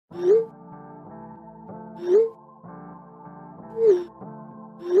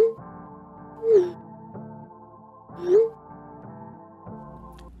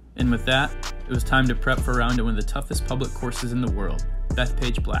And with that, it was time to prep for a round at one of the toughest public courses in the world,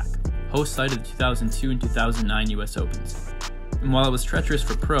 Bethpage Black, host site of the 2002 and 2009 US Opens. And while it was treacherous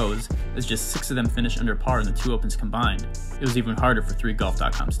for pros, as just 6 of them finished under par in the 2 Opens combined, it was even harder for 3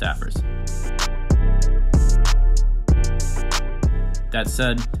 Golf.com staffers. That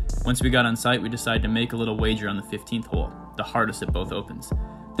said, once we got on site, we decided to make a little wager on the 15th hole, the hardest at both Opens.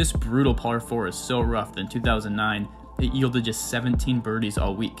 This brutal par 4 is so rough that in 2009, it yielded just 17 birdies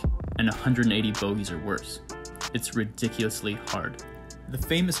all week, and 180 bogeys or worse. It's ridiculously hard. The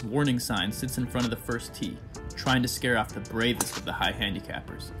famous warning sign sits in front of the first tee, trying to scare off the bravest of the high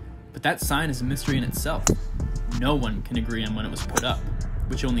handicappers. But that sign is a mystery in itself. No one can agree on when it was put up,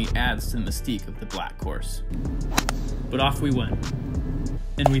 which only adds to the mystique of the black course. But off we went,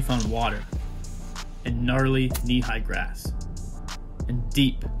 and we found water, and gnarly knee-high grass, and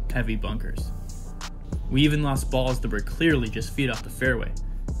deep, heavy bunkers. We even lost balls that were clearly just feet off the fairway,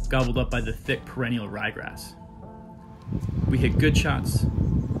 gobbled up by the thick perennial ryegrass. We hit good shots.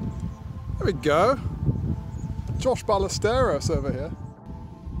 There we go. Josh Ballesteros over here.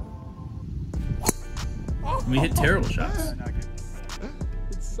 And we hit terrible shots.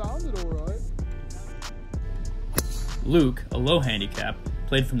 It sounded alright. Luke, a low handicap,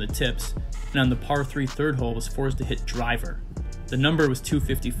 played from the tips, and on the par 3 third hole was forced to hit driver. The number was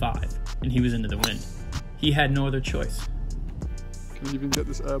 255, and he was into the wind. He had no other choice. Can you even get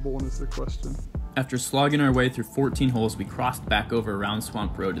this airborne is the question. After slogging our way through 14 holes, we crossed back over around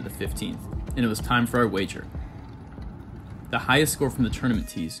Swamp Road to the 15th, and it was time for our wager. The highest score from the tournament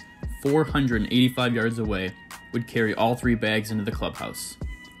tees, 485 yards away, would carry all 3 bags into the clubhouse.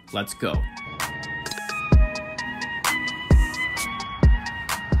 Let's go.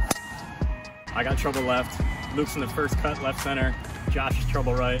 I got trouble left. Luke's in the first cut, left center. Josh is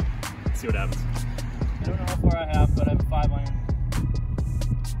trouble right. Let's see what happens. I don't know how far I have, but I have a 5 iron.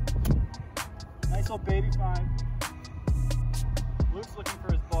 Nice old baby 5. Luke's looking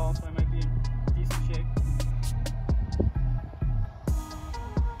for his ball, so I might be in decent shape.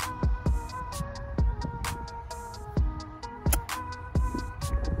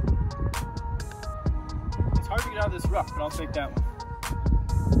 It's hard to get out of this rough, but I'll take that one.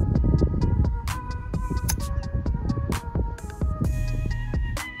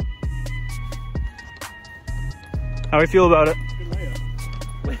 How do we feel about it? Good layup.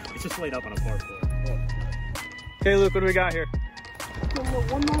 It's just laid up on a par 4. Okay, Luke, what do we got here?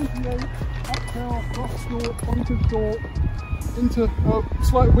 198, uphill, cross short, onto short, into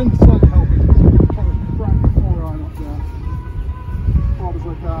slight wind, slightly helping. Trying to crank the 4 iron up there. As hard as I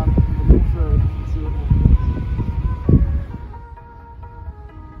can. See what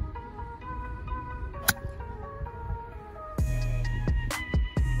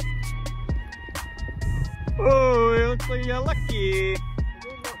Oh, it looks like you're lucky.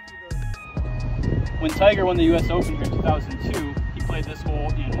 When Tiger won the US Open here in 2002, he played this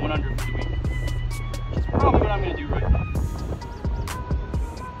hole in 1 under for the week. Which is probably what I'm going to do right now.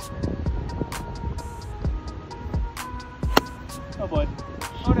 Oh boy.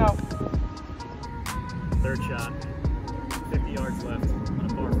 Oh no. Third shot. 50 yards left on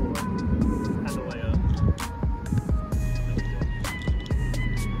a par 4. Had to lay up.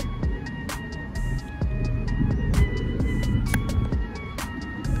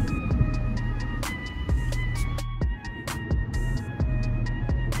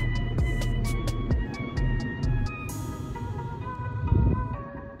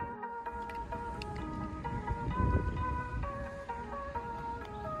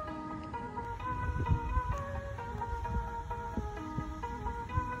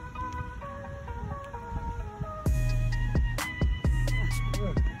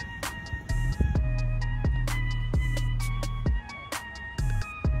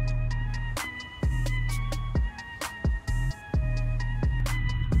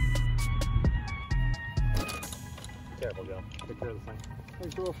 Careful, Joe. Take care of the thing.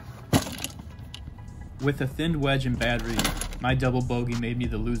 Thanks, Josh. With a thinned wedge and bad read, my double bogey made me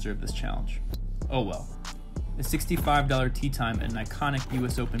the loser of this challenge. Oh well. A $65 tee time at an iconic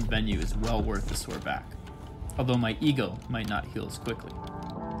US Open venue is well worth the sore back, although my ego might not heal as quickly.